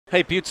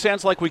Hey, Butte,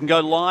 sounds like we can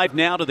go live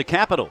now to the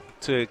capital,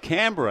 to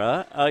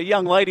Canberra. A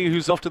young lady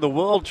who's off to the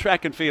World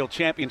Track and Field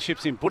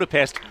Championships in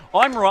Budapest.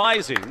 I'm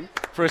rising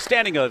for a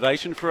standing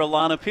ovation for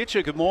Allanah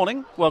Pitcher. Good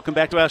morning. Welcome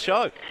back to our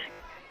show.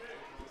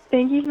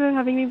 Thank you for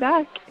having me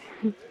back.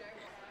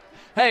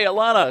 Hey,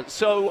 Allanah,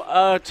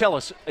 so tell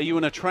us, are you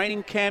in a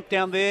training camp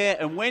down there?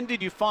 And when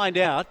did you find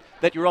out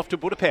that you're off to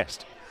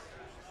Budapest?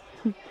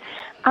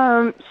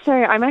 So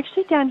I'm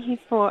actually down here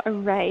for a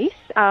race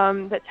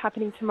that's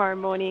happening tomorrow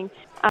morning.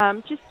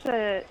 Just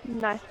a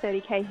nice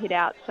 30k hit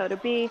out, so it'll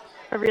be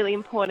a really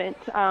important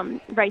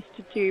race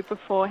to do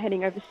before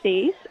heading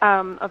overseas.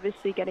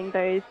 Obviously getting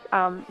those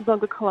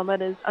longer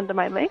kilometres under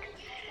my legs.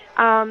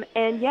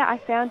 And yeah, I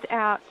found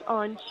out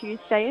on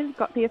Tuesday,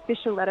 got the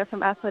official letter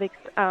from Athletics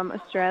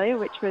Australia,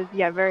 which was,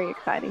 very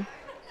exciting.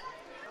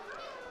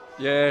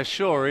 Yeah,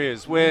 sure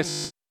is. We're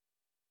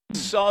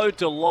so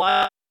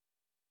delighted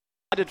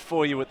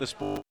for you at the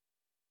sports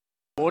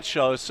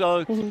show.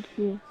 So, Thank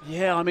you.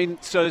 Yeah, I mean,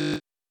 so is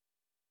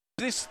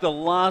this the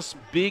last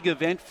big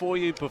event for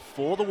you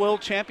before the World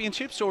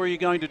Championships, or are you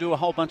going to do a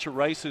whole bunch of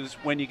races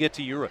when you get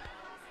to Europe?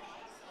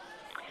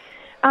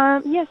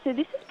 So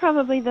this is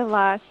probably the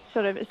last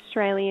sort of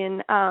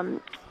Australian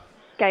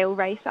scale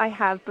race I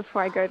have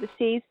before I go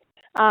overseas.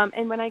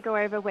 And when I go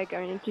over, we're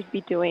going to be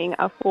doing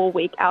a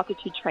 4-week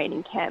altitude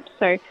training camp.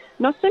 So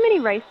not so many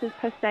races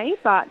per se,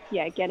 but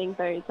getting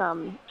those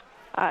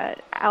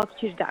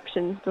altitude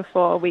adaptations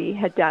before we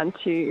head down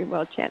to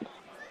World Champs.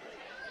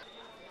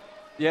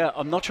 Yeah,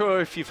 I'm not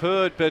sure if you've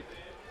heard, but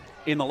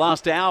in the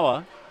last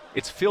hour,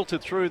 it's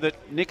filtered through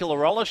that Nicola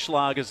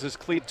Rollerschlagers has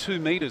cleared 2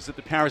 metres at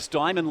the Paris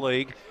Diamond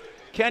League.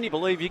 Can you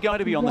believe you're going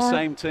to be on the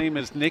same team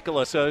as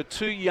Nicola? So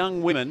 2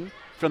 young women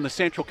from the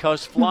Central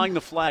Coast flying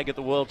the flag at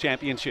the World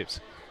Championships.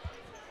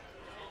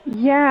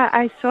 Yeah,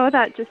 I saw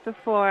that just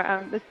before.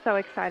 It's so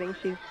exciting.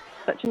 She's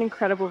such an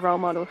incredible role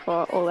model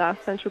for all our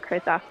Central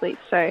Coast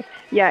athletes. So,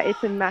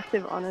 it's a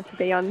massive honour to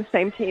be on the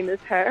same team as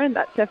her, and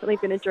that's definitely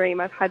been a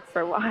dream I've had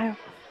for a while.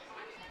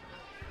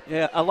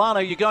 Yeah,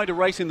 Allanah, you're going to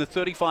race in the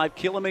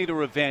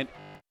 35-kilometre event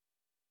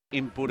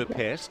in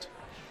Budapest.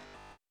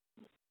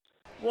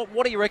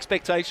 What are your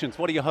expectations?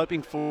 What are you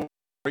hoping for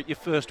at your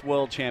first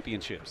World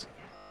Championships?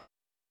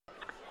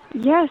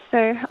 Yeah,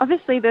 so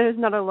obviously there's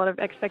not a lot of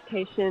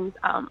expectations.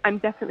 I'm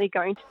definitely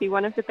going to be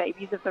one of the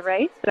babies of the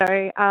race.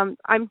 So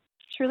I'm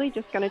truly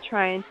just going to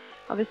try and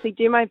obviously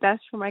do my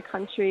best for my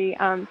country,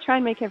 try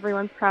and make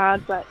everyone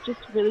proud, but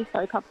just really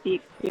soak up the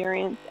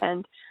experience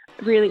and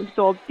really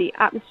absorb the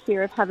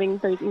atmosphere of having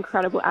those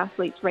incredible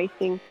athletes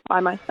racing by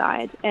my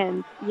side.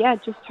 And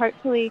just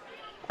hopefully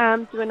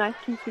do a nice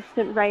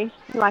consistent race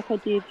like I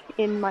did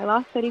in my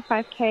last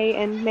 35k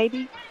and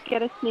maybe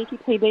get a sneaky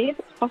PB if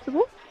it's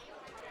possible.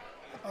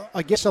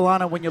 I guess,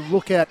 Allanah, when you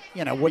look at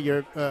what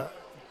you're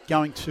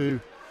going to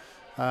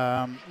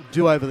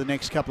do over the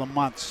next couple of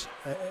months,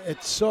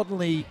 it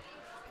certainly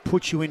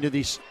puts you into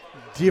this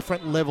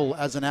different level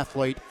as an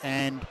athlete,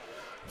 and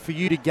for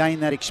you to gain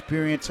that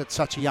experience at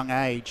such a young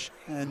age,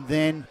 and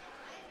then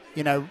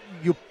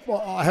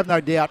I have no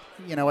doubt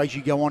as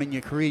you go on in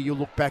your career, you'll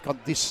look back on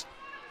this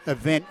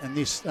event and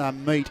this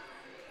meet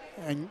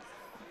and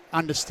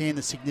understand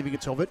the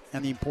significance of it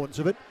and the importance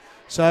of it.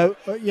 So,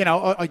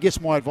 I guess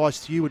my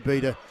advice to you would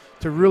be to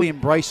really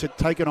embrace it,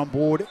 take it on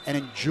board and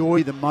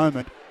enjoy the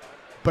moment,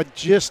 but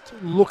just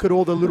look at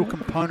all the little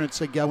components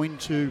that go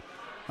into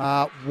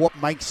what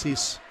makes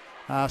this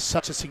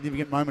such a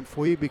significant moment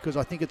for you, because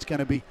I think it's going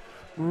to be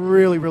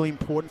really, really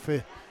important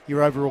for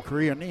your overall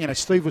career. And,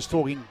 Steve was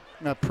talking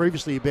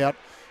previously about,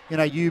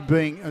 you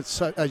being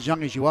as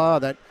young as you are,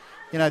 that,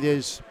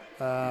 there's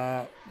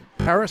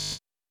Paris,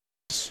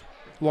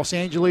 Los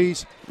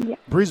Angeles,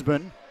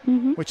 Brisbane,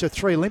 which are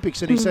 3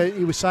 Olympics. And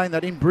he was saying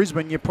that in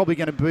Brisbane, you're probably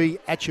going to be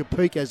at your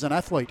peak as an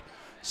athlete.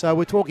 So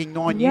we're talking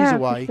 9 years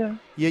away,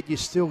 yet you're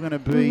still going to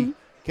be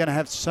going to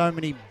have so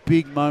many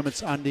big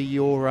moments under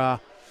your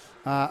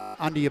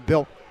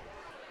belt.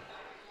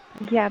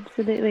 Yeah,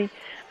 absolutely.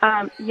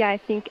 I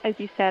think, as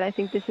you said, I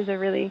think this is a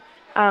really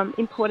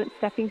important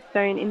stepping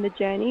stone in the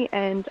journey,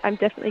 and I'm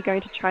definitely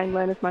going to try and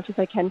learn as much as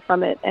I can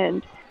from it.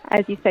 And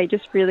as you say,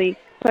 just really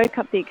soak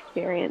up the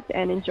experience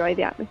and enjoy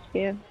the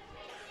atmosphere.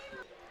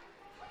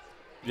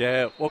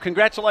 Yeah, well,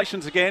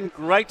 congratulations again.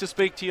 Great to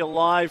speak to you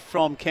live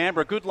from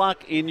Canberra. Good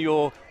luck in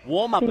your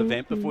warm-up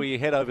event before you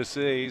head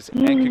overseas.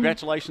 And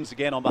congratulations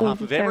again on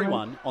behalf of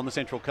everyone on the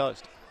Central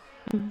Coast.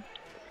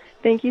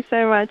 Thank you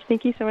so much.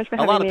 Thank you so much for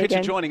having me again. Allanah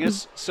Pitcher joining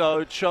us.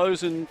 So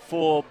chosen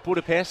for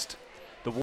Budapest